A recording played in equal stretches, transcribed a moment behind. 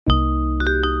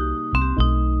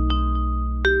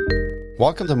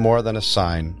Welcome to More Than a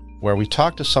Sign, where we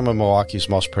talk to some of Milwaukee's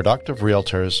most productive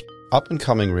realtors,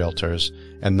 up-and-coming realtors,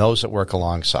 and those that work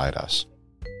alongside us.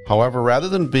 However, rather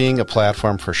than being a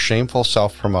platform for shameful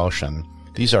self-promotion,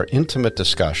 these are intimate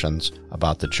discussions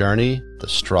about the journey, the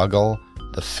struggle,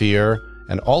 the fear,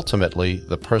 and ultimately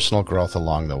the personal growth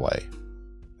along the way.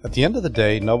 At the end of the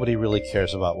day, nobody really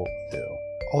cares about what we do.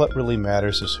 All that really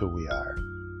matters is who we are.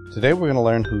 Today we're going to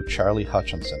learn who Charlie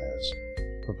Hutchinson is.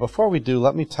 But before we do,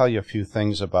 let me tell you a few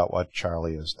things about what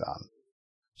Charlie has done.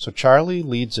 So Charlie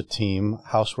leads a team,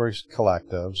 Houseworks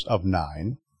Collectives, of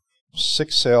 9,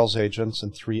 6 sales agents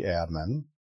and 3 admin.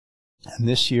 And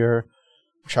this year,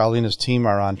 Charlie and his team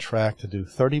are on track to do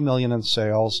 $30 million in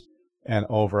sales and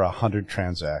over 100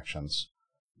 transactions.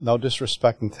 No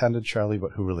disrespect intended, Charlie,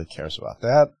 but who really cares about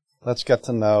that? Let's get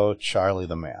to know Charlie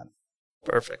the man.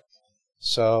 Perfect.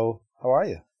 So, how are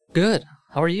you? Good.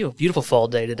 How are you? Beautiful fall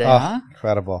day today, huh?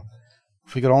 Incredible.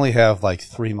 If we could only have like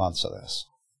 3 months of this.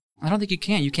 I don't think you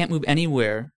can. You can't move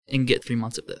anywhere and get 3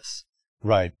 months of this.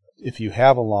 Right. If you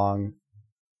have a long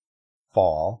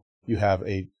fall, you have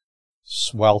a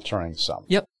sweltering summer.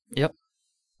 Yep.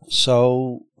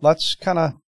 So let's kind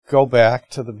of go back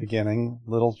to the beginning.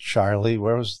 Little Charlie,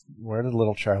 where did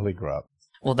little Charlie grow up?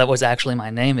 Well, that was actually my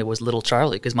name. It was Little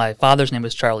Charlie because my father's name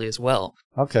was Charlie as well.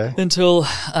 Okay. Until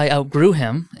I outgrew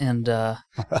him, and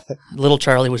Little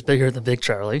Charlie was bigger than Big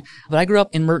Charlie. But I grew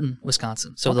up in Merton,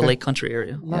 Wisconsin, so the Lake Country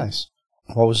area. Nice.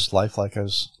 Yeah. What was life like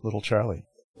as Little Charlie?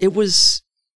 It was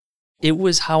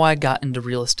how I got into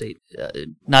real estate.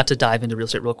 Not to dive into real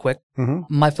estate real quick. Mm-hmm.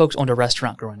 My folks owned a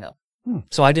restaurant growing up.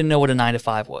 So I didn't know what a 9 to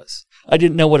 5 was. I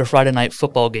didn't know what a Friday night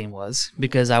football game was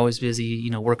because I was busy,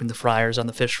 working the fryers on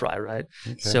the fish fry, right?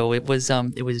 Okay. So it was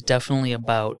definitely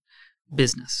about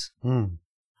business.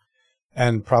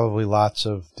 And probably lots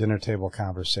of dinner table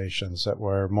conversations that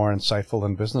were more insightful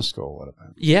than business school would have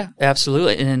been. Yeah,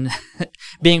 absolutely. And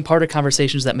being part of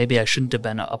conversations that maybe I shouldn't have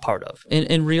been a part of.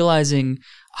 And realizing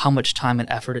how much time and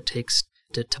effort it takes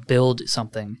to build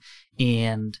something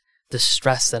and the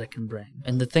stress that it can bring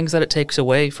and the things that it takes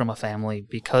away from a family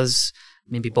because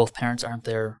maybe both parents aren't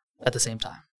there at the same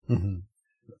time. Mm-hmm.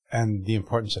 And the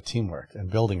importance of teamwork and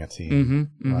building a team,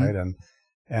 right?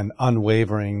 And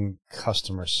unwavering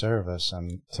customer service.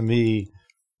 And to me,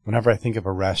 whenever I think of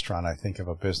a restaurant, I think of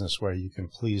a business where you can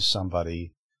please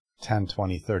somebody 10,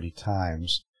 20, 30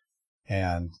 times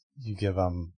and you give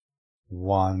them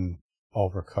one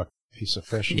overcooked piece of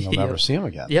fish and you'll never see them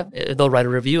again. Yeah, they'll write a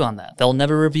review on that. They'll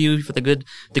never review for the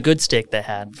good steak they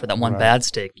had. For that one bad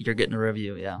steak, you're getting a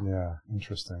review, yeah. Yeah,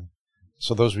 interesting.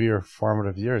 So those were your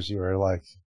formative years. You were like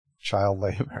child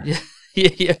labor.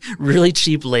 Yeah, really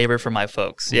cheap labor for my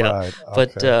folks, yeah. Right,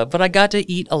 okay. But I got to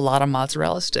eat a lot of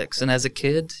mozzarella sticks, and as a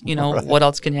kid, what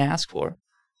else can you ask for?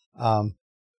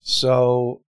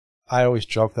 So I always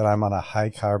joke that I'm on a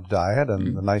high-carb diet,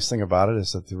 and the nice thing about it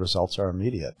is that the results are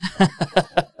immediate.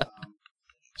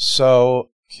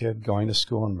 So, kid going to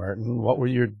school in Merton, what were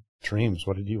your dreams?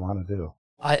 What did you want to do?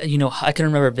 I can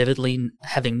remember vividly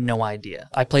having no idea.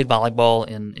 I played volleyball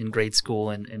in grade school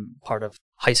and part of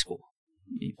high school.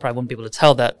 You probably wouldn't be able to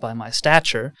tell that by my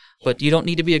stature, but you don't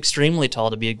need to be extremely tall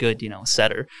to be a good,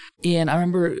 setter. And I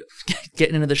remember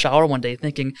getting into the shower one day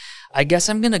thinking, I guess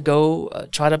I'm going to go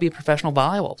try to be a professional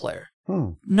volleyball player.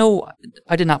 No,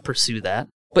 I did not pursue that.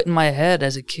 But in my head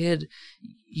as a kid,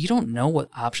 you don't know what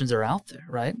options are out there,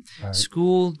 right?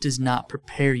 School does not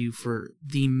prepare you for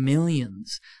the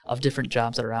millions of different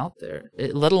jobs that are out there,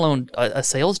 let alone a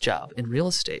sales job in real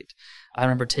estate. I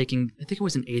remember taking, I think it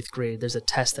was in 8th grade, there's a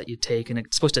test that you take, and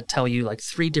it's supposed to tell you like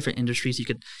 3 different industries you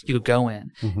could go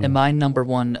in. Mm-hmm. And my number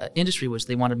one industry was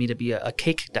they wanted me to be a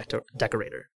cake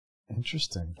decorator.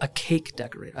 Interesting. A cake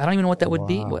decorator. I don't even know what that would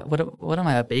be. What am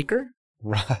I, a baker?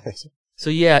 Right. So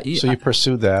yeah. So you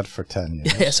pursued that for 10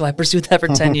 years. Yeah, so I pursued that for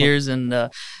 10 years in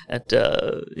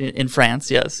France,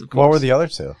 yes, of course. What were the other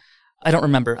 2? I don't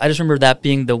remember. I just remember that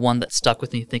being the one that stuck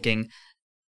with me thinking,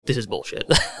 this is bullshit.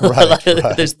 Right.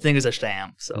 This thing is a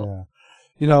sham. So.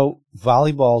 Yeah.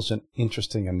 Volleyball's an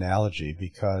interesting analogy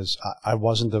because I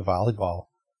wasn't a volleyball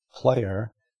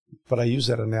player, but I use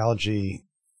that analogy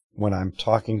when I'm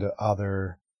talking to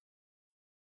other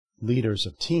leaders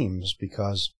of teams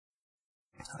because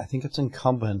I think it's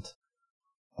incumbent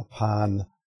upon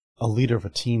a leader of a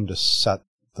team to set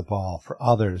the ball for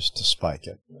others to spike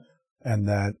it. And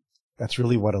that's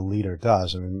really what a leader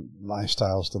does. I mean, my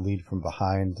style is to lead from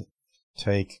behind,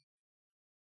 take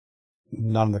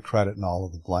none of the credit and all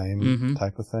of the blame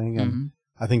type of thing. And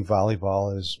I think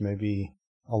volleyball is maybe,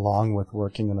 along with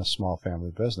working in a small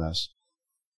family business,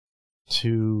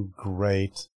 2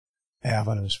 great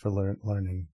avenues for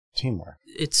learning teamwork.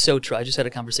 It's so true. I just had a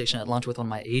conversation at lunch with one of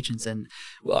my agents, and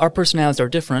our personalities are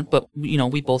different, but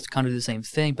we both kind of do the same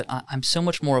thing. But I'm so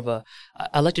much more of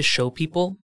I like to show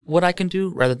people what I can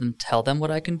do rather than tell them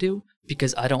what I can do,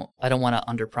 because I don't want to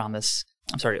overpromise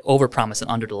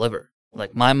and underdeliver.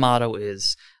 Like, my motto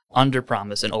is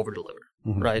underpromise and overdeliver.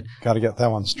 Mm-hmm. Right? Got to get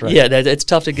that one straight. Yeah, it's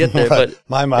tough to get there. But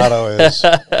my motto is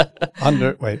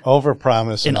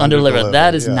overpromise and underdeliver.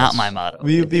 That is not my motto.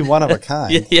 You'd be one of a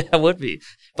kind. Yeah, it would be.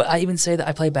 But I even say that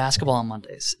I play basketball on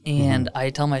Mondays, and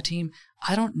I tell my team,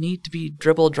 I don't need to be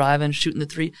dribble, driving, shooting the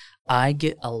three. I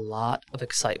get a lot of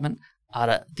excitement out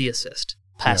of the assist,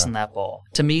 passing that ball.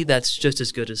 To me, that's just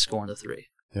as good as scoring the three.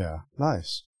 Yeah,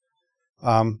 nice.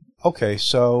 Okay,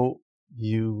 so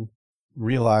you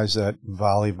realize that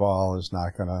volleyball is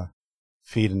not going to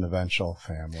feed an eventual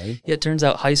family. Yeah, it turns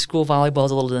out high school volleyball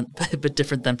is a little bit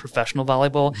different than professional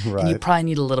volleyball. Right. And you probably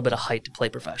need a little bit of height to play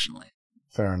professionally.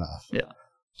 Fair enough. Yeah.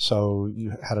 So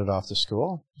you headed off to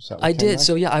school? I did. Like?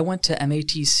 So yeah, I went to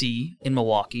MATC in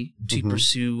Milwaukee to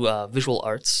pursue visual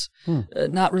arts,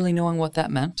 not really knowing what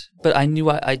that meant, but I knew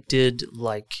I did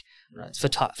like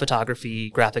photography,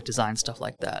 graphic design, stuff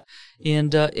like that.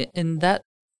 And that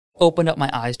opened up my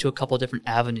eyes to a couple of different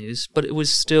avenues, but it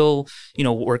was still,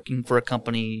 working for a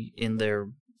company in their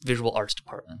visual arts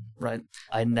department, right?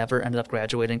 I never ended up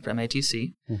graduating from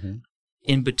MATC. Mm-hmm.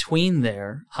 In between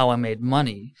there, how I made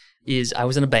money is I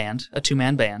was in a band, a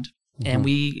two-man band, and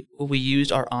we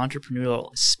used our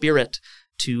entrepreneurial spirit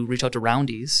to reach out to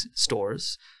Roundy's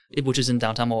stores, which is in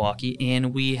downtown Milwaukee,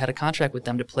 and we had a contract with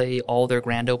them to play all their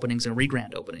grand openings and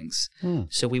re-grand openings.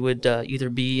 So we would either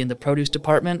be in the produce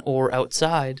department or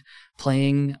outside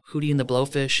playing Hootie and the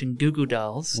Blowfish and Goo Goo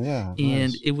Dolls. Yeah,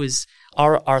 and it was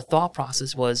our thought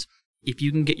process was, if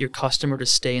you can get your customer to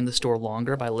stay in the store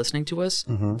longer by listening to us,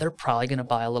 they're probably going to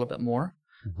buy a little bit more.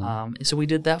 So we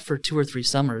did that for 2 or 3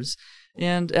 summers,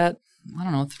 and at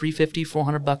 $350,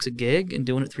 $400 a gig, and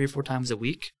doing it 3 or 4 times a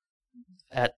week.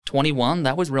 At 21,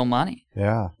 that was real money.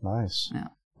 Yeah, nice. Yeah.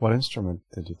 What instrument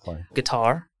did you play?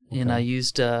 Guitar. Okay. And I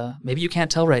used, maybe you can't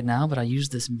tell right now, but I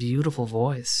used this beautiful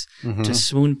voice to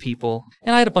swoon people.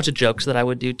 And I had a bunch of jokes that I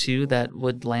would do too that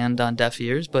would land on deaf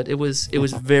ears, but it was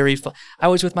very fun. I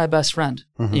was with my best friend,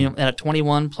 and at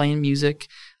 21 playing music,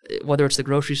 whether it's the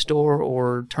grocery store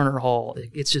or Turner Hall,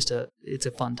 it's a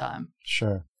fun time.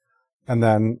 Sure. And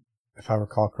then, if I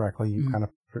recall correctly, you kind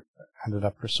of ended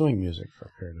up pursuing music for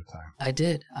a period of time. I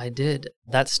did.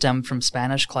 That stemmed from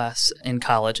Spanish class in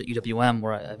college at UWM,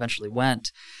 where I eventually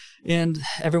went. And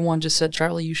everyone just said,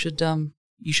 Charlie, you should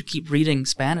keep reading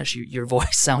Spanish. Your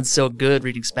voice sounds so good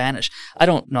reading Spanish. I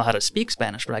don't know how to speak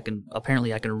Spanish, but I can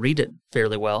read it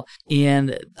fairly well.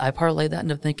 And I parlayed that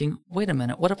into thinking, wait a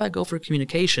minute, what if I go for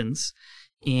communications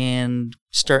and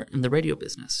start in the radio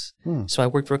business? So I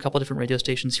worked for a couple of different radio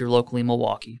stations here locally in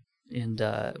Milwaukee, and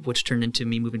which turned into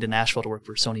me moving to Nashville to work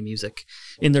for Sony Music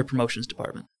in their promotions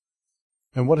department.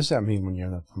 And what does that mean when you're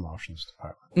in the promotions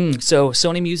department? So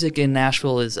Sony Music in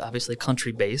Nashville is obviously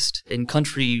country-based, and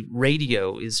country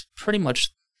radio is pretty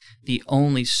much the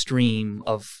only stream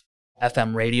of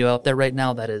FM radio out there right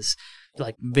now that is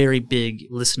like very big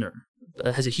listener,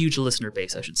 has a huge listener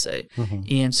base, I should say.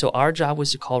 And so our job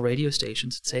was to call radio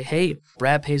stations and say, hey,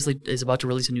 Brad Paisley is about to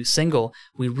release a new single.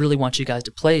 We really want you guys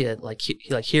to play it. Like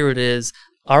here it is.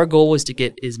 Our goal was to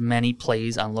get as many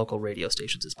plays on local radio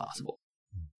stations as possible.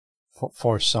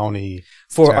 For Sony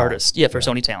For talent. Artists. Yeah, for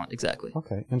Sony talent, exactly.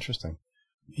 Okay, interesting.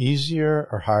 Easier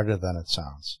or harder than it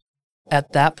sounds?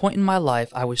 At that point in my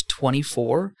life, I was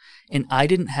 24, and I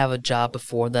didn't have a job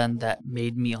before then that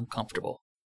made me uncomfortable,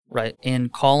 right?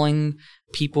 And calling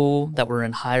people that were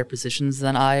in higher positions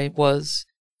than I was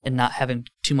and not having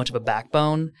too much of a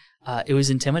backbone, it was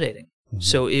intimidating.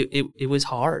 So it was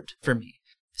hard for me.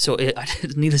 So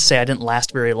needless to say, I didn't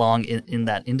last very long in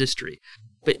that industry.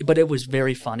 But it was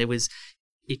very fun.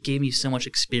 It gave me so much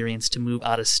experience to move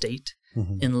out of state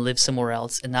and live somewhere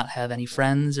else and not have any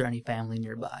friends or any family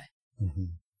nearby.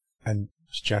 And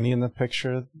was Jenny in the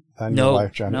picture then? No. Your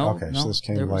wife, Jenny? No, okay, so this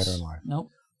came later in life.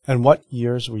 Nope. And what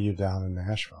years were you down in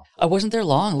Nashville? I wasn't there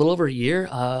long, a little over a year,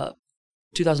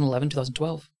 2011,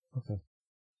 2012. Okay.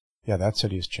 Yeah, that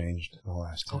city has changed in the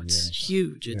last 10 years. It's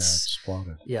huge. It's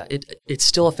exploded. Yeah, it's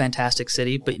still a fantastic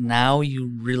city, but now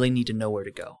you really need to know where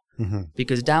to go.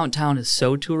 Because downtown is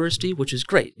so touristy, which is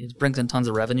great. It brings in tons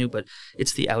of revenue, but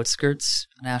it's the outskirts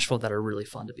of Nashville that are really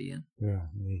fun to be in. Yeah,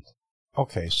 neat.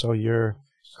 Okay, so you're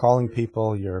calling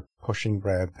people, you're pushing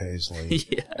Brad Paisley,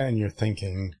 and you're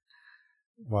thinking,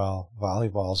 well,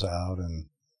 volleyball's out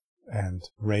and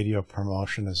radio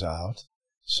promotion is out.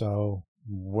 So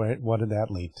what did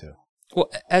that lead to? Well,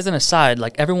 as an aside,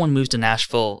 like everyone moves to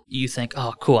Nashville, you think,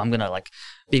 oh, cool, I'm going to like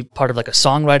be part of like a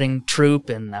songwriting troupe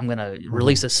and I'm going to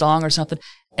release a song or something.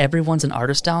 Everyone's an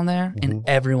artist down there and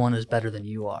everyone is better than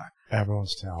you are.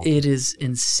 Everyone's talented. It is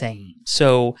insane.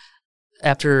 So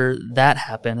after that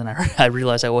happened and I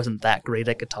realized I wasn't that great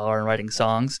at guitar and writing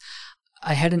songs,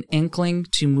 I had an inkling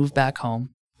to move back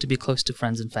home, to be close to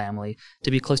friends and family,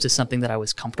 to be close to something that I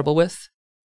was comfortable with.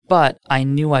 But I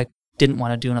knew I didn't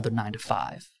want to do another 9 to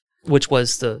 5. Which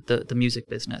was the music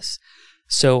business.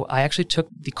 So I actually took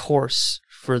the course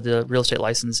for the real estate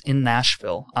license in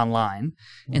Nashville online.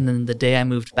 And then the day I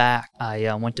moved back,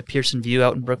 I went to Pearson View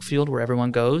out in Brookfield where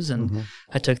everyone goes. And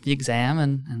I took the exam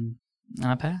and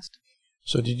I passed.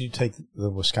 So did you take the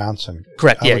Wisconsin?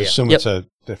 Correct. I would assume it's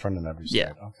different in every state.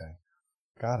 Yeah. Okay.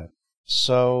 Got it.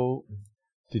 So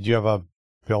did you have a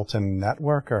built-in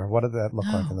network or what did that look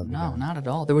like in the beginning? No, not at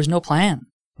all. There was no plan.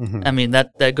 I mean,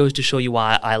 that goes to show you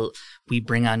why we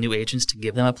bring on new agents to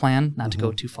give them a plan, not to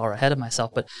go too far ahead of myself,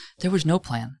 but there was no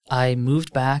plan. I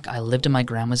moved back. I lived in my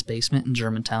grandma's basement in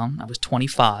Germantown. I was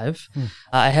 25.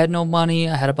 I had no money.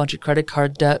 I had a bunch of credit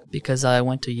card debt because I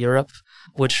went to Europe,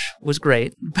 which was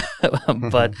great.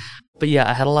 but yeah,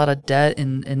 I had a lot of debt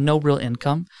and no real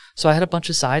income. So I had a bunch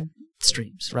of side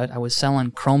streams, right? I was selling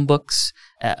Chromebooks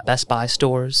at Best Buy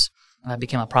stores. I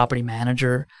became a property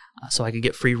manager so I could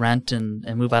get free rent and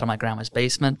move out of my grandma's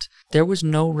basement. There was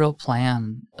no real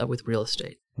plan with real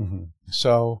estate.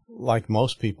 So, like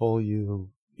most people, you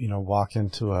walk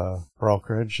into a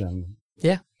brokerage and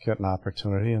get an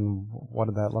opportunity. And what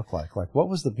did that look like? Like, what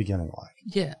was the beginning like?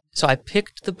 Yeah. So I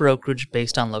picked the brokerage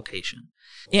based on location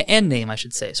and name, I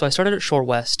should say. So I started at Shore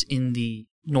West in the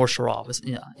North Shore office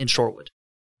in Shorewood.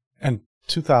 And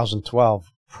 2012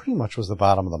 pretty much was the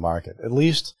bottom of the market, at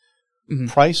least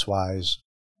price-wise.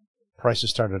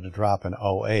 Prices started to drop in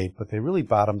 2008, but they really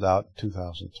bottomed out in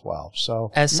 2012.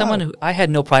 So, as someone who I had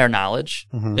no prior knowledge,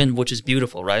 and which is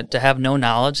beautiful, right? To have no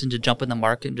knowledge and to jump in the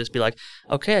market and just be like,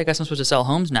 okay, I guess I'm supposed to sell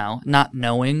homes now, not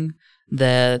knowing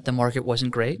that the market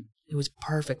wasn't great. It was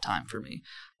perfect time for me.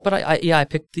 But I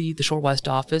picked the Shore West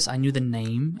office. I knew the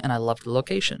name and I loved the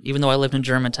location. Even though I lived in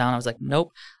Germantown, I was like,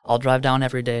 nope, I'll drive down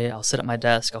every day. I'll sit at my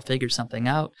desk. I'll figure something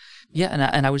out. Yeah,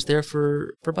 and I was there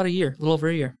for about a year, a little over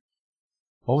a year.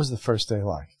 What was the first day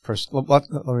like? Let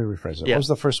me rephrase it. Yeah. What was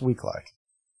the first week like?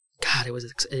 God, it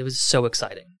was so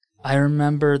exciting. I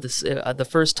remember this. The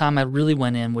first time I really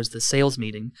went in was the sales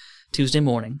meeting, Tuesday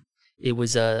morning. It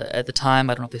was at the time,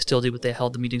 I don't know if they still do, but they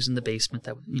held the meetings in the basement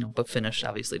that but finished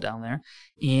obviously down there,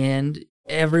 and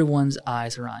everyone's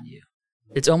eyes are on you.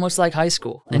 It's almost like high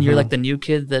school, and you're like the new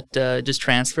kid that just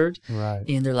transferred, right?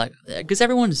 And they're like, because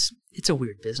it's a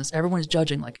weird business. Everyone's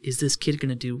judging, like, is this kid going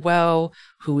to do well?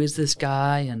 Who is this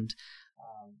guy? And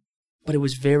but it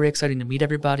was very exciting to meet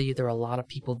everybody. There were a lot of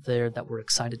people there that were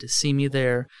excited to see me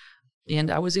there, and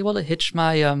I was able to hitch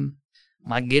my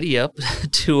my giddy up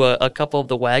to a couple of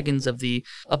the wagons of the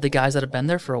guys that had been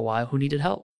there for a while who needed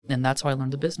help. And that's how I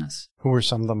learned the business. Who were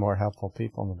some of the more helpful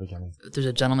people in the beginning? There's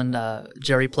a gentleman,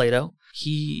 Jerry Plato.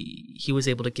 He was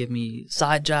able to give me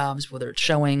side jobs, whether it's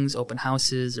showings, open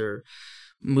houses, or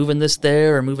moving this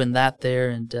there or moving that there.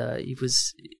 And it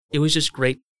was just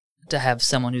great to have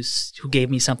someone who gave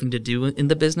me something to do in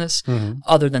the business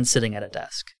other than sitting at a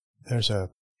desk. There's a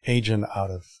agent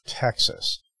out of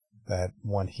Texas that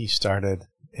when he started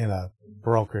in a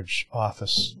brokerage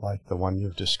office like the one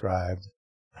you've described,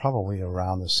 probably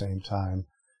around the same time,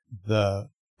 the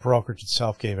brokerage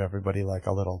itself gave everybody like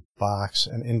a little box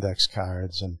and index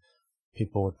cards, and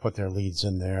people would put their leads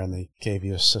in there, and they gave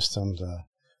you a system to,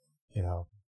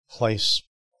 place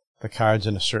the cards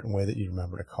in a certain way that you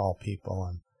remember to call people.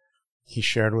 And he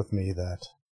shared with me that,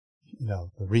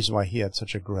 the reason why he had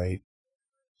such a great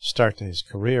start to his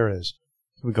career is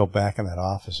he would go back in that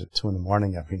office at 2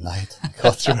 a.m. every night and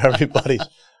go through everybody's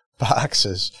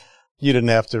boxes. You didn't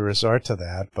have to resort to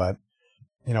that, but,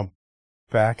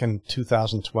 back in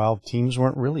 2012, teams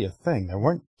weren't really a thing. There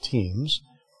weren't teams.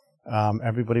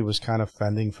 Everybody was kind of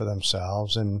fending for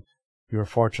themselves, and you were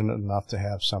fortunate enough to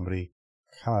have somebody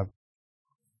kind of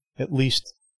at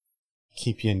least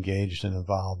keep you engaged and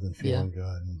involved and feeling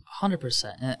good.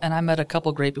 100%. And I met a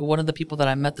couple great people. One of the people that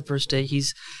I met the first day,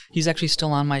 he's actually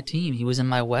still on my team. He was in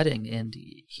my wedding, and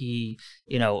he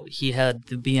had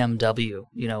the BMW,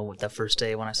 the first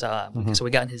day when I saw him. So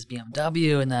we got in his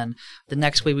BMW, and then the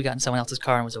next week we got in someone else's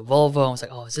car and it was a Volvo. I was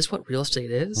like, oh, is this what real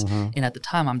estate is? And at the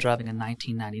time I'm driving a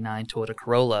 1999 Toyota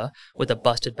Corolla with a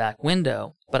busted back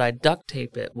window, but I duct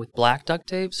tape it with black duct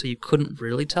tape so you couldn't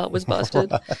really tell it was busted.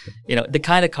 The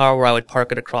kind of car where I would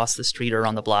park it across the street or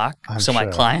on the block my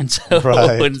clients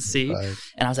wouldn't see. Right.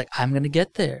 And I was like, I'm going to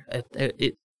get there.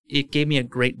 It it gave me a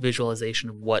great visualization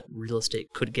of what real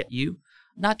estate could get you,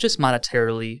 not just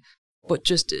monetarily, but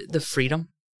just the freedom.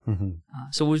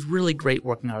 So it was really great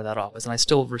working out of that office, and I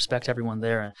still respect everyone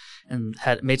there, and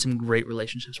had made some great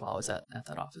relationships while I was at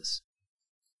that office.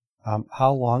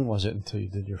 How long was it until you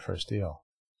did your first deal?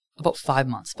 About 5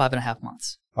 months, 5.5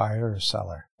 months. Buyer or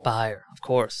seller? Buyer, of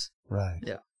course. Right.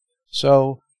 Yeah.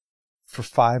 So for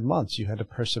 5 months, you had to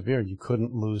persevere. You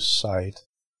couldn't lose sight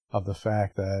of the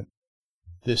fact that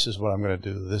this is what I'm going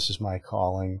to do. This is my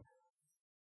calling.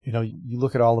 You know, you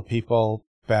look at all the people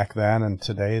back then and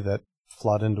today that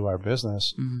flood into our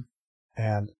business,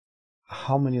 and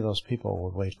how many of those people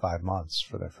would wait 5 months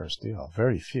for their first deal?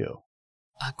 Very few.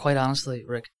 Quite honestly,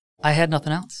 Rick, I had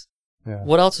nothing else. Yeah.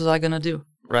 What else was I going to do,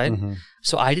 right?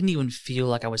 So I didn't even feel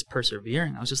like I was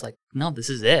persevering. I was just like, no, this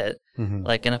is it.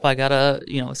 Like, and if I got to,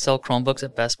 sell Chromebooks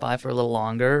at Best Buy for a little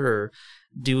longer or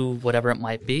do whatever it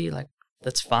might be, like,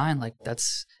 that's fine. Like,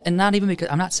 and not even because,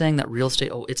 I'm not saying that real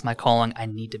estate, it's my calling, I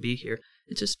need to be here.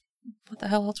 It's just, what the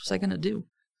hell else was I going to do?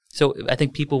 So I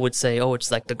think people would say,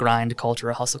 it's like the grind culture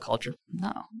or hustle culture.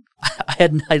 No,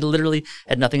 I literally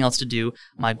had nothing else to do.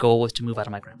 My goal was to move out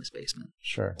of my grandma's basement.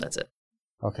 Sure. That's it.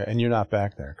 Okay. And you're not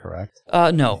back there, correct?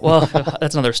 No. Well,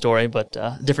 that's another story, but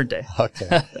different day.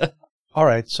 Okay. All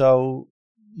right. So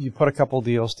you put a couple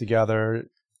deals together.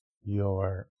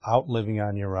 You're out living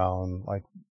on your own. Like,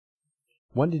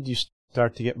 when did you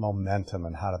start to get momentum,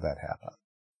 and how did that happen?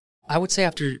 I would say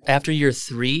after year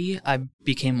 3, I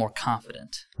became more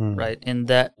confident, right? And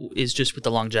that is just with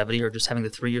the longevity, or just having the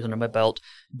 3 years under my belt,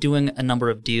 doing a number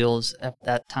of deals. At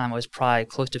that time, I was probably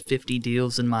close to 50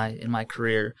 deals in my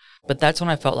career. But that's when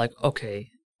I felt like, okay,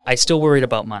 I still worried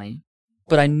about money,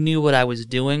 but I knew what I was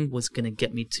doing was going to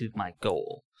get me to my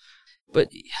goal. But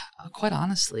quite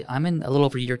honestly, I'm in a little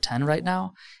over year 10 right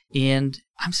now, and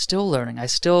I'm still learning. I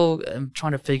still am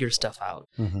trying to figure stuff out.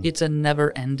 It's a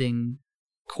never-ending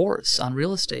course on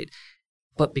real estate,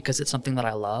 but because it's something that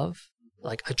I love,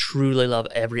 like I truly love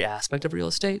every aspect of real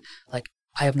estate, like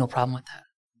I have no problem with that.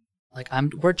 Like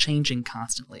we're changing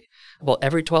constantly. About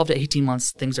every 12 to 18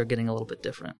 months, things are getting a little bit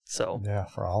different. So yeah,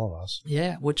 for all of us.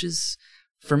 Yeah, which is,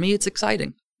 for me, it's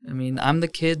exciting. I mean, I'm the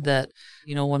kid that,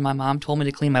 when my mom told me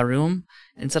to clean my room,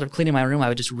 instead of cleaning my room, I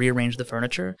would just rearrange the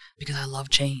furniture because I love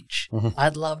change.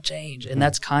 I'd love change. And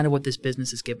that's kind of what this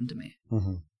business has given to me.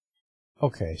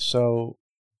 Okay, so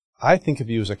I think of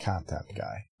you as a content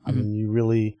guy. I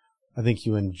mean, I think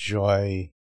you enjoy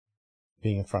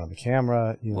being in front of the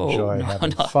camera. You enjoy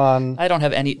having fun. I don't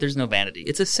have there's no vanity.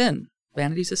 It's a sin.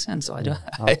 Vanity's a sin, so I don't.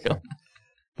 Okay. I don't.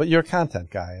 But you're a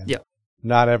content guy. And yeah.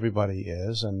 Not everybody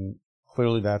is, and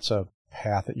clearly that's a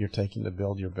path that you're taking to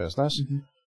build your business.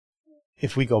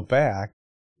 If we go back,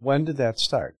 when did that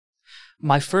start?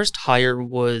 My first hire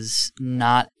was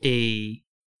not a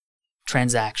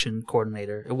transaction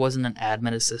coordinator. It wasn't an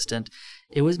admin assistant.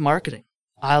 It was marketing.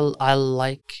 And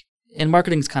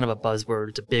marketing is kind of a buzzword.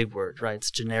 It's a big word, right?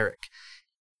 It's generic.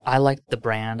 I liked the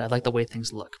brand. I liked the way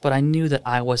things look. But I knew that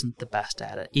I wasn't the best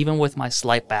at it, even with my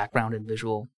slight background in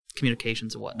visual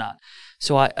communications and whatnot.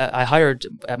 So I hired,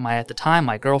 at the time,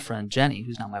 my girlfriend, Jenny,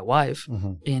 who's now my wife,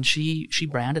 and she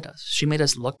branded us. She made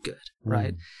us look good,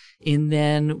 right? And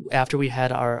then after we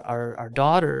had our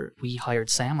daughter, we hired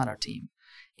Sam on our team.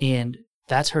 And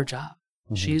that's her job.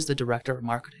 She's the director of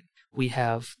marketing. We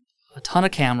have a ton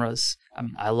of cameras. I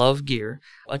mean, I love gear.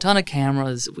 A ton of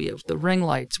cameras. We have the ring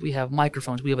lights. We have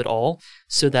microphones. We have it all,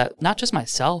 so that not just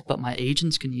myself, but my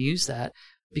agents can use that,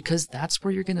 because that's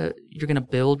where you're gonna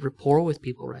build rapport with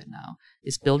people right now.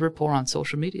 Is build rapport on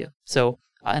social media. So,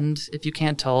 and if you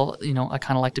can't tell, I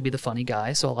kind of like to be the funny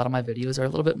guy. So a lot of my videos are a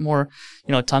little bit more,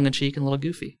 tongue in cheek and a little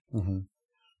goofy. And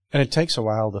it takes a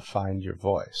while to find your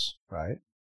voice, right?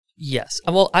 Yes.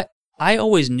 Well, I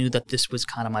always knew that this was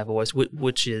kind of my voice,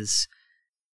 which is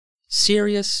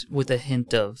serious with a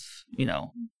hint of,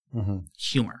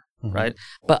 humor, right?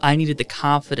 But I needed the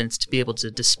confidence to be able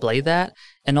to display that,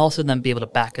 and also then be able to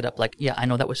back it up. Like, yeah, I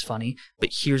know that was funny, but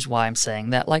here's why I'm saying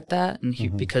that like that,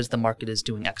 and because the market is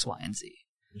doing X, Y, and Z.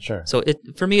 Sure. So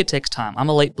for me, it takes time. I'm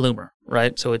a late bloomer,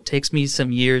 right? So it takes me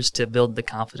some years to build the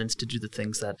confidence to do the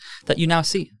things that you now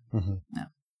see. Yeah.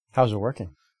 How's it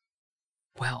working?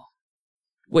 Well,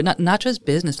 not just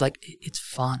business, like it's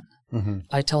fun.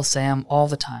 I tell Sam all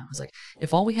the time, I was like,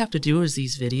 if all we have to do is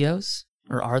these videos,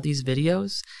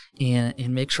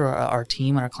 and make sure our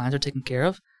team and our clients are taken care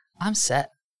of, I'm set.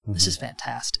 This is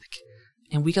fantastic.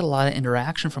 And we get a lot of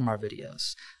interaction from our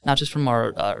videos, not just from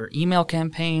our email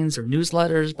campaigns or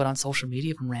newsletters, but on social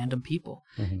media from random people.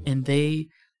 And they,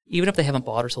 even if they haven't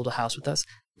bought or sold a house with us,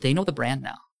 they know the brand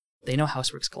now. They know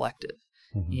Houseworks Collective.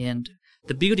 And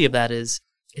the beauty of that is,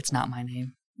 it's not my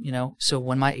name. So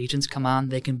when my agents come on,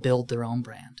 they can build their own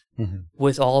brand Mm-hmm.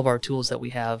 with all of our tools that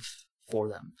we have for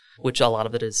them, which a lot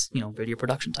of it is, video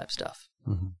production type stuff.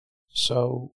 Mm-hmm.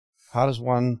 So how does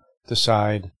one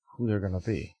decide who they're going to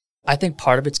be? I think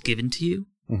part of it's given to you,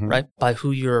 Mm-hmm. right? By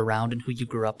who you're around and who you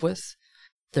grew up with.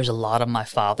 There's a lot of my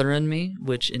father in me,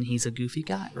 and he's a goofy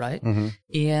guy, right? Mm-hmm.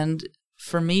 And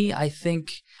for me, I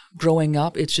think growing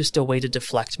up, it's just a way to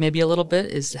deflect maybe a little bit,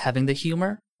 is having the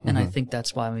humor. And I Mm-hmm. think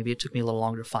that's why maybe it took me a little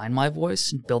longer to find my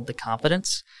voice and build the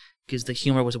confidence, because the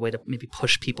humor was a way to maybe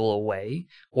push people away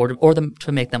or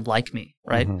to make them like me,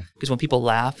 right? Mm-hmm. Because when people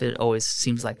laugh, it always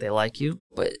seems like they like you.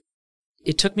 But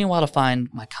it took me a while to find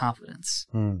my confidence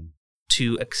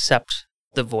to accept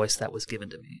the voice that was given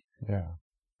to me. Yeah,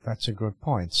 that's a good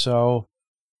point. So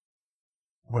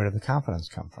where did the confidence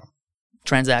come from?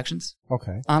 Transactions.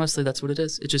 Okay. Honestly, that's what it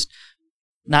is. It's just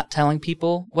not telling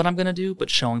people what I'm going to do, but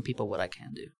showing people what I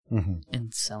can do Mm-hmm.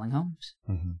 and selling homes.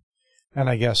 Mm-hmm. And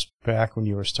I guess back when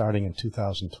you were starting in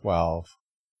 2012,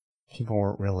 people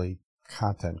weren't really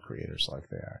content creators like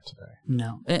they are today.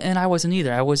 No, and I wasn't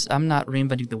either. I'm not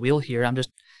reinventing the wheel here. I'm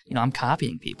just, I'm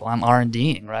copying people. I'm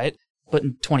R&Ding, right? But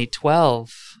in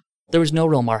 2012, there was no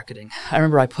real marketing. I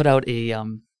remember I put out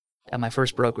at my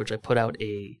first brokerage, I put out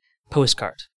a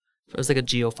postcard. It was like a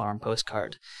GeoFarm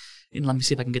postcard. And let me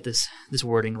see if I can get this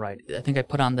wording right. I think I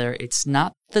put on there, it's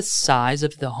not the size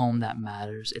of the home that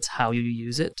matters, it's how you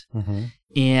use it. Mm-hmm.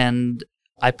 And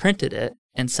I printed it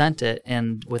and sent it,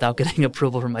 and without getting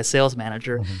approval from my sales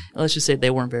manager, let's just say they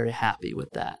weren't very happy with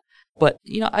that. But,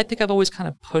 I think I've always kind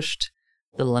of pushed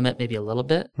the limit maybe a little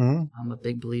bit. Mm-hmm. I'm a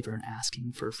big believer in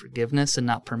asking for forgiveness and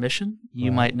not permission.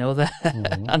 You might know that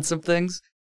on some things.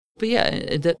 But yeah,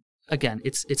 again,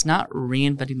 it's not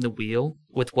reinventing the wheel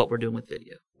with what we're doing with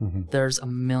video. Mm-hmm. There's a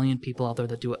million people out there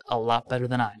that do it a lot better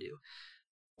than I do,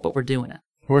 but we're doing it.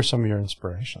 Who are some of your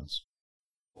inspirations?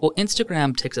 Well,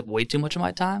 Instagram takes up way too much of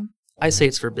my time. I say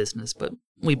it's for business, but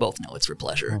we both know it's for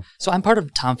pleasure. Oh. So I'm part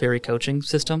of Tom Ferry coaching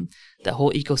system. That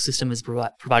whole ecosystem has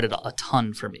provided a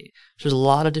ton for me. There's a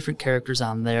lot of different characters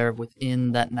on there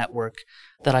within that network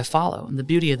that I follow. And the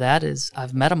beauty of that is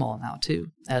I've met them all now, too,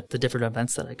 at the different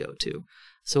events that I go to.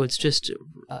 So it's just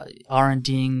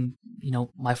R&Ding,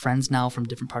 my friends now from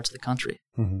different parts of the country.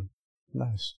 Mm-hmm.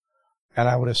 Nice. And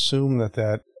I would assume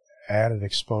that added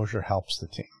exposure helps the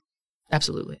team.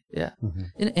 Absolutely, yeah.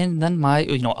 Mm-hmm. And then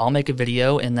I'll make a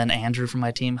video, and then Andrew from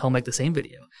my team, he'll make the same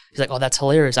video. He's like, oh, that's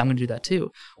hilarious, I'm going to do that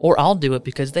too. Or I'll do it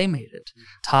because they made it.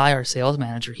 Ty, our sales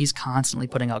manager, he's constantly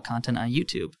putting out content on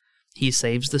YouTube. He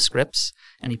saves the scripts,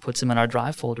 and he puts them in our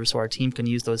Drive folder so our team can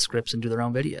use those scripts and do their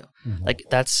own video. Mm-hmm.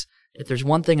 If there's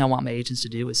one thing I want my agents to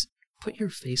do is put your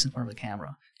face in front of the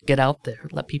camera. Get out there.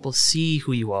 Let people see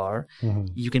who you are. Mm-hmm.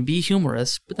 You can be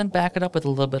humorous, but then back it up with a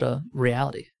little bit of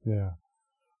reality. Yeah.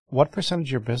 What percentage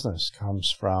of your business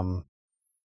comes from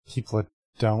people that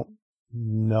don't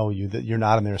know you, that you're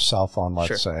not on their cell phone,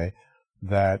 let's say,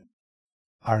 that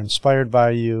are inspired by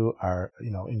you, are,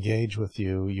 engage with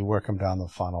you, you work them down the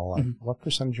funnel? Like, what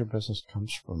percentage of your business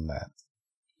comes from that?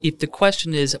 If the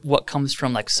question is what comes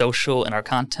from like social and our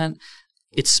content,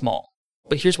 it's small.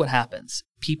 But here's what happens.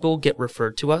 People get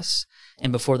referred to us,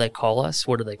 and before they call us,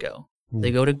 where do they go? They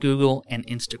go to Google and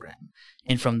Instagram.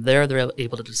 And from there, they're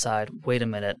able to decide, wait a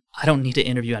minute, I don't need to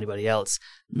interview anybody else.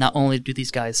 Not only do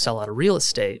these guys sell out of real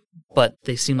estate, but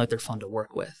they seem like they're fun to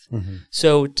work with. Mm-hmm.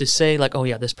 So to say like, oh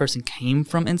yeah, this person came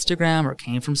from Instagram or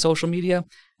came from social media,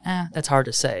 that's hard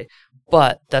to say.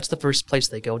 But that's the first place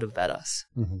they go to vet us.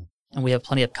 Mm-hmm. And we have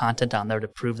plenty of content on there to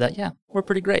prove that, yeah, we're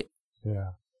pretty great. Yeah.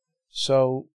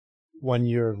 So when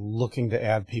you're looking to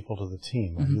add people to the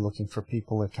team, are you looking for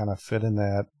people that kind of fit in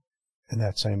that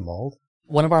same mold?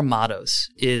 One of our mottos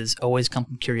is always come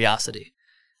from curiosity.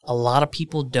 A lot of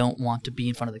people don't want to be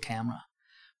in front of the camera.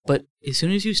 But as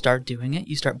soon as you start doing it,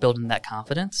 you start building that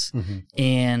confidence. Mm-hmm.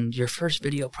 And your first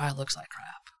video probably looks like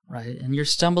crap, right? And you're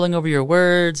stumbling over your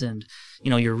words and,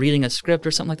 you're reading a script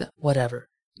or something like that. Whatever.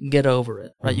 Get over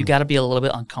it, right? Mm-hmm. You got to be a little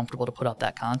bit uncomfortable to put out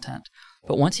that content.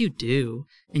 But once you do,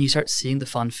 and you start seeing the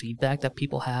fun feedback that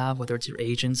people have, whether it's your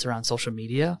agents or on social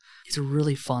media, it's a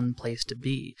really fun place to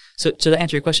be. So to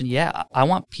answer your question, yeah, I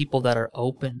want people that are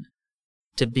open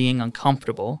to being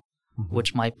uncomfortable,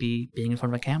 which might be being in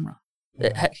front of a camera.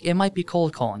 Yeah. It might be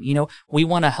cold calling. We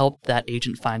want to help that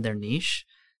agent find their niche.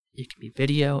 It can be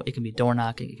video, it can be door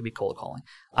knocking, it can be cold calling.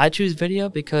 I choose video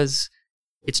because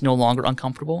it's no longer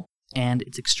uncomfortable and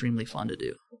it's extremely fun to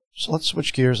do. So let's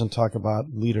switch gears and talk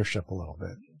about leadership a little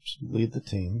bit. Lead the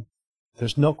team.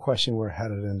 There's no question we're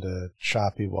headed into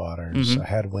choppy waters, a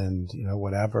headwind,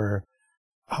 whatever,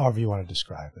 however you want to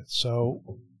describe it. So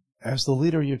as the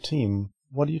leader of your team,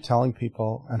 what are you telling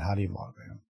people and how do you motivate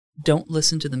them? don't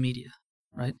listen to the media,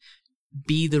 right?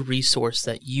 Be the resource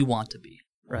that you want to be,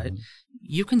 right?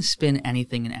 You can spin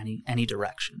anything in any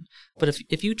direction. But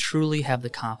if you truly have the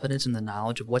confidence and the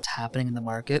knowledge of what's happening in the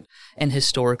market and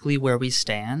historically where we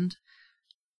stand,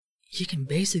 you can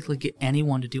basically get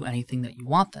anyone to do anything that you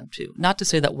want them to. Not to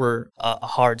say that we're a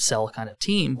hard sell kind of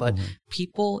team, but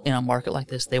people in a market like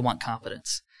this, they want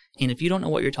confidence. And if you don't know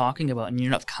what you're talking about and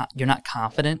you're not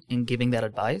confident in giving that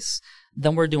advice,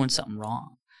 then we're doing something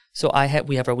wrong. So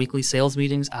we have our weekly sales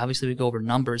meetings. Obviously, we go over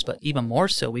numbers, but even more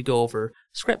so, we go over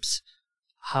scripts.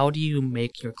 How do you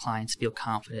make your clients feel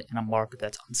confident in a market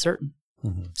that's uncertain?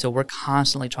 So we're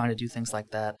constantly trying to do things like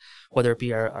that, whether it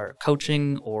be our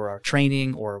coaching or our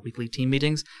training or our weekly team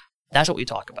meetings. That's what we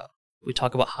talk about. We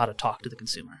talk about how to talk to the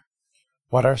consumer.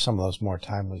 What are some of those more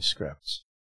timely scripts?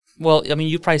 Well, I mean,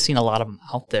 you've probably seen a lot of them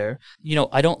out there. You know,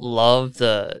 I don't love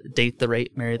the date the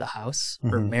rate, marry the house,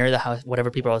 or marry the house,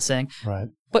 whatever people are saying. Right.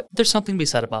 But there's something to be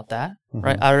said about that,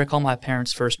 right? I recall my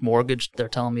parents' first mortgage, they're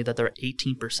telling me that they're at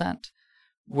 18%.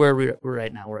 Where we're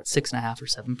right now, we're at 6.5% or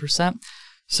 7%.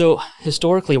 So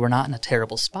historically, we're not in a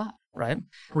terrible spot, right?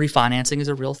 Refinancing is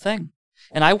a real thing.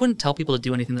 And I wouldn't tell people to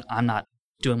do anything that I'm not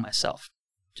doing myself.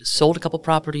 Just sold a couple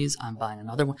properties. I'm buying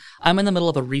another one. I'm in the middle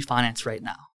of a refinance right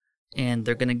now. And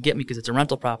they're going to get me because it's a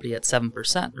rental property at 7%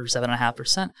 or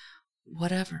 7.5%.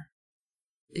 Whatever.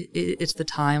 It's the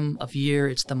time of year.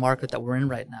 It's the market that we're in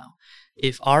right now.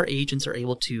 If our agents are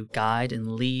able to guide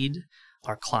and lead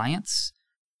our clients,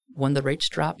 when the rates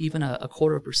drop even a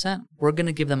 0.25%, we're going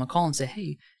to give them a call and say,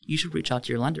 hey, you should reach out to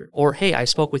your lender. Or, hey, I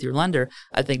spoke with your lender.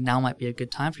 I think now might be a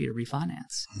good time for you to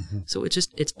refinance. So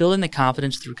it's building the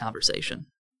confidence through conversation.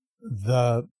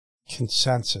 The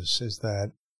consensus is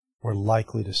that we're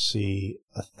likely to see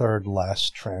a third less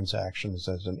transactions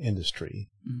as an industry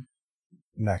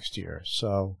next year.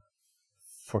 So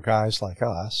for guys like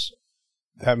us,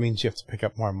 that means you have to pick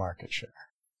up more market share.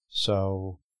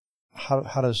 So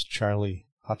how does Charlie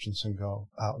Hutchinson go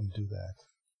out and do that?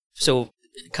 So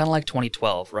kind of like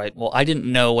 2012, right? Well, I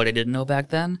didn't know what I didn't know back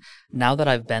then. Now that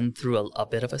I've been through a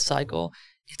bit of a cycle,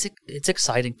 it's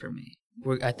exciting for me.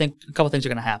 I think a couple things are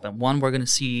going to happen. One, we're going to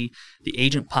see the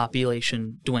agent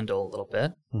population dwindle a little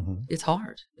bit. It's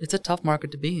hard. It's a tough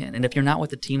market to be in. And if you're not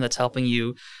with a team that's helping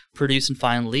you produce and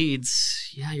find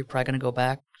leads, you're probably going to go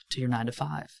back to your 9 to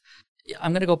 5.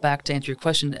 I'm going to go back to answer your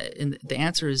question. And the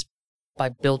answer is by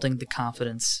building the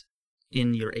confidence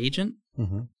in your agent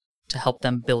to help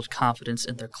them build confidence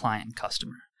in their client and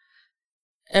customer.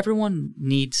 Everyone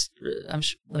needs, let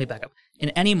me back up. In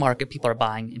any market, people are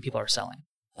buying and people are selling.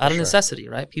 Out of necessity,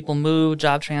 right? People move,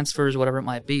 job transfers, whatever it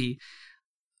might be.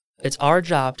 It's our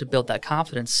job to build that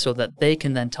confidence so that they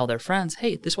can then tell their friends,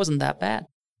 hey, this wasn't that bad,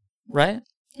 right?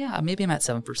 Yeah, maybe I'm at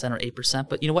 7% or 8%,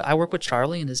 but you know what? I work with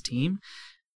Charlie and his team.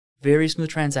 Very smooth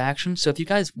transaction. So if you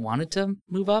guys wanted to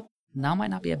move up, now might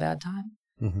not be a bad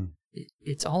time.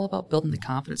 It's all about building the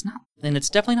confidence now. And it's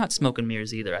definitely not smoke and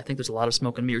mirrors either. I think there's a lot of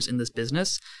smoke and mirrors in this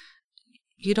business.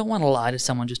 You don't want to lie to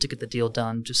someone just to get the deal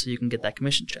done just so you can get that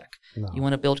commission check. No. You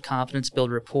want to build confidence,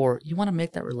 build rapport. You want to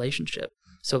make that relationship.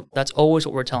 So that's always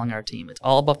what we're telling our team. It's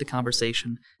all about the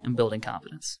conversation and building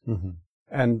confidence.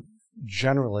 And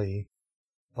generally,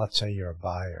 let's say you're a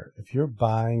buyer. If you're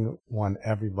buying when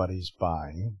everybody's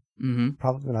buying,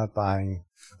 probably not buying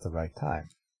at the right time.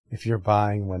 If you're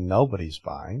buying when nobody's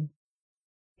buying,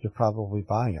 you're probably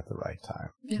buying at the right time.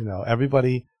 You know,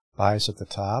 everybody buys at the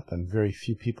top and very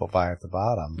few people buy at the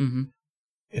bottom.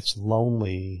 It's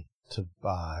lonely to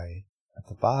buy at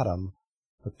the bottom,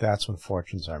 but that's when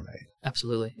fortunes are made.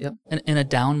 Absolutely. Yep. And in a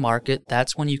down market,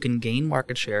 that's when you can gain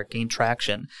market share, gain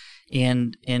traction.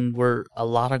 And we're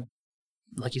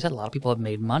like you said, a lot of people have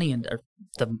made money, and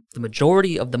the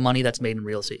majority of the money that's made in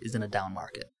real estate is in a down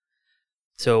market.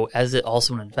 So as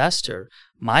also an investor,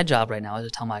 my job right now is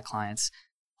to tell my clients,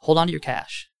 hold on to your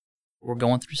cash. We're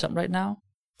going through something right now.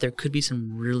 There could be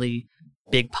some really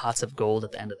big pots of gold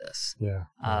at the end of this.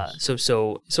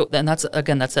 So then that's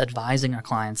advising our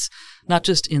clients, not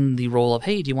just in the role of,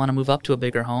 hey, do you want to move up to a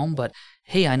bigger home? But,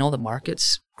 hey, I know the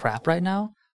market's crap right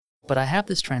now, but I have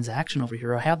this transaction over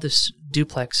here. I have this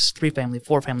duplex, 3-family,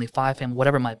 4-family, 5-family,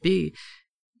 whatever it might be.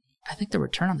 I think the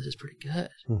return on this is pretty good.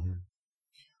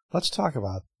 Let's talk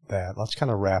about that. Let's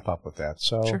kind of wrap up with that.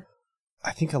 So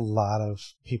I think a lot of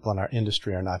people in our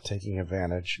industry are not taking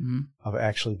advantage of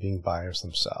actually being buyers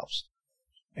themselves.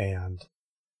 And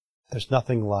there's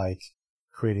nothing like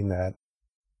creating that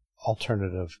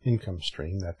alternative income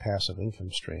stream, that passive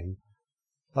income stream.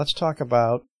 Let's talk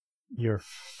about your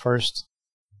first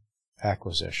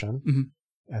acquisition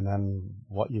and then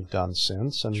what you've done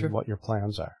since and what your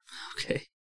plans are. Okay.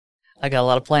 I got a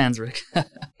lot of plans, Rick.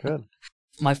 Good.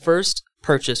 My first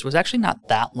purchase was actually not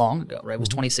that long ago, right? It was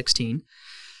 2016.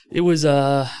 It was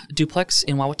a duplex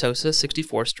in Wauwatosa,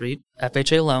 64th Street,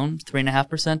 FHA loan,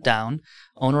 3.5% down,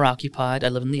 owner occupied. I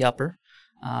live in the upper.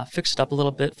 Fixed it up a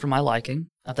little bit for my liking.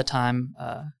 At the time,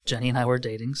 Jenny and I were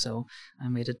dating, so I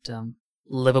made it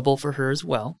livable for her as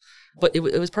well. But it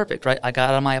was perfect, right? I got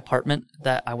out of my apartment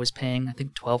that I was paying, I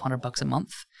think, $1,200 a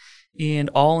month. And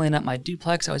all in at my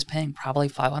duplex, I was paying probably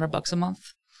 $500 a month.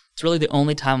 It's really the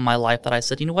only time in my life that I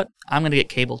said, you know what, I'm going to get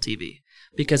cable TV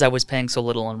because I was paying so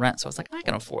little in rent. So I was like, I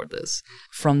can afford this.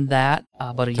 From that,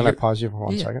 about a year. Can I pause you for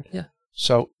one second? Yeah.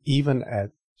 So even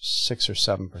at 6 or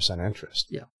 7%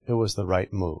 interest, it was the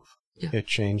right move. Yeah. It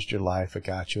changed your life. It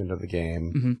got you into the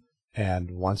game. Mm-hmm.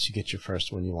 And once you get your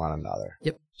first one, you want another.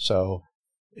 Yep. So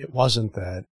it wasn't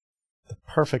that the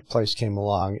perfect place came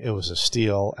along. It was a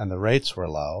steal and the rates were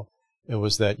low. It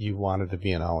was that you wanted to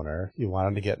be an owner. You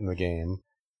wanted to get in the game.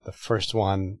 The first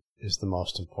one is the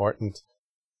most important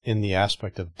in the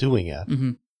aspect of doing it,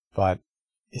 but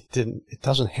it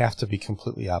doesn't have to be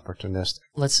completely opportunistic.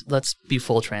 Let's be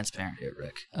full transparent here,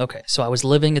 Rick. Okay, so I was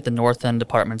living at the North End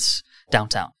Apartments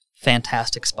downtown.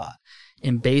 Fantastic spot.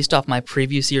 And based off my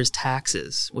previous year's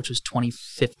taxes, which was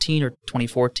 2015 or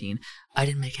 2014, I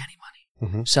didn't make any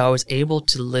money. Mm-hmm. So I was able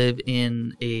to live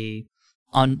in a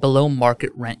below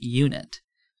market rent unit.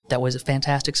 That was a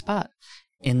fantastic spot.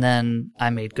 And then I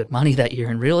made good money that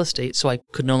year in real estate, so I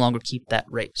could no longer keep that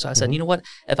rate. So I said, you know what?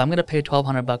 If I'm going to pay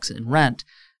 $1,200 in rent,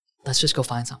 let's just go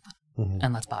find something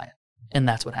and let's buy it. And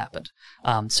that's what happened.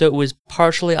 So it was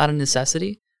partially out of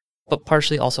necessity, but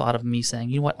partially also out of me saying,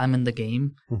 you know what? I'm in the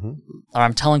game, or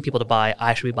I'm telling people to buy.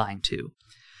 I should be buying too.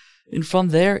 And from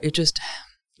there,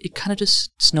 it kind of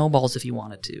just snowballs if you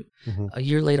wanted to. A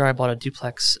year later, I bought a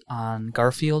duplex on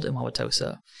Garfield in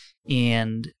Wauwatosa,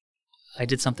 and I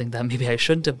did something that maybe I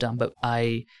shouldn't have done, but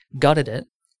I gutted it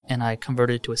and I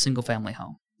converted it to a single-family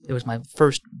home. It was my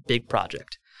first big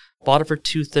project. Bought it for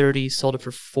 $230, sold it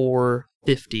for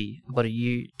 $450 about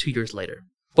 2 years later.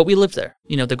 But we lived there.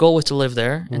 You know, the goal was to live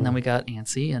there, and then we got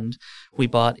antsy, and we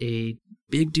bought a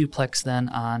big duplex then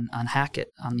on Hackett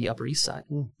on the Upper East Side.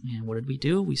 And what did we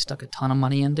do? We stuck a ton of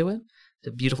money into it. It's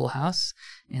a beautiful house.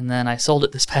 And then I sold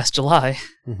it this past July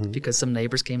because some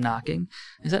neighbors came knocking.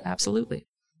 I said, absolutely.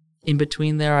 In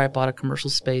between there, I bought a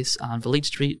commercial space on Valete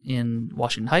Street in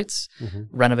Washington Heights,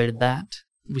 renovated that.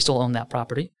 We still own that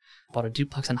property. Bought a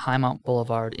duplex on Highmount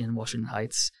Boulevard in Washington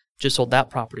Heights. Just sold that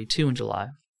property too in July.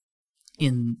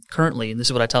 Currently, and this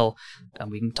is what I tell,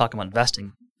 we can talk about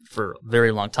investing for a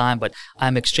very long time, but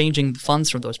I'm exchanging the funds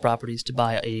from those properties to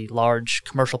buy a large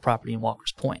commercial property in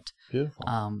Walker's Point.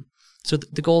 Beautiful. So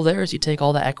the goal there is you take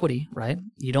all the equity, right?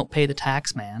 You don't pay the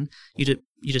tax man. You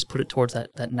just put it towards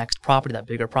that next property, that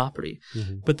bigger property.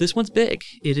 But this one's big.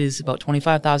 It is about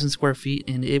 25,000 square feet,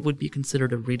 and it would be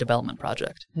considered a redevelopment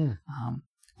project.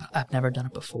 I've never done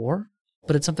it before,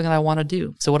 but it's something that I want to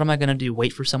do. So what am I going to do?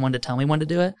 Wait for someone to tell me when to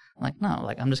do it? I'm like,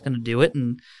 no, I'm just going to do it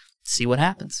and see what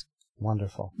happens.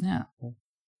 Wonderful. Yeah.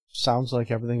 Sounds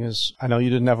like everything is, I know you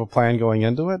didn't have a plan going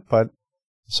into it, but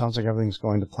it sounds like everything's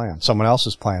going to plan. Someone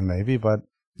else's plan maybe, but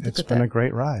it's been a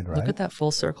great ride, right? Look at that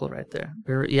full circle right there.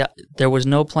 There was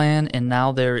no plan, and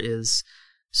now there is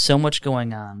so much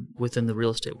going on within the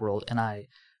real estate world, and I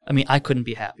couldn't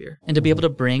be happier. And to be able to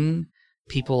bring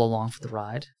people along for the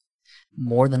ride,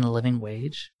 more than a living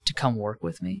wage, to come work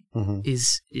with me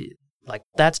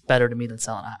that's better to me than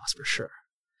selling a house for sure.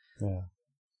 Yeah.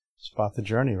 It's about the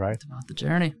journey, right? It's about the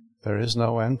journey. There is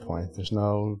no end point. There's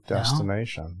no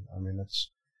destination. No. I mean,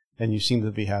 and you seem to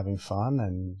be having fun,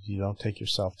 and you don't take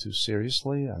yourself too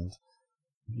seriously, and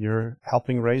you're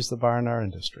helping raise the bar in our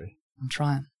industry. I'm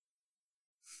trying.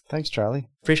 Thanks, Charlie.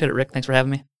 Appreciate it, Rick. Thanks for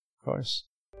having me. Of course.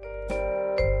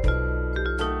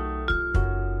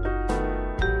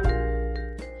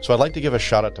 So I'd like to give a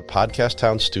shout out to Podcast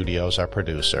Town Studios, our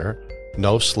producer,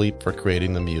 No Sleep for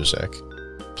creating the music.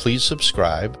 Please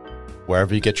subscribe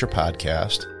wherever you get your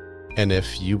podcast. And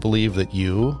if you believe that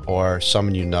you or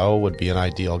someone you know would be an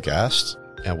ideal guest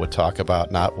and would talk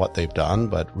about not what they've done,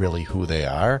 but really who they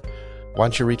are, why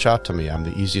don't you reach out to me? I'm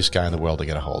the easiest guy in the world to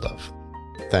get a hold of.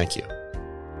 Thank you.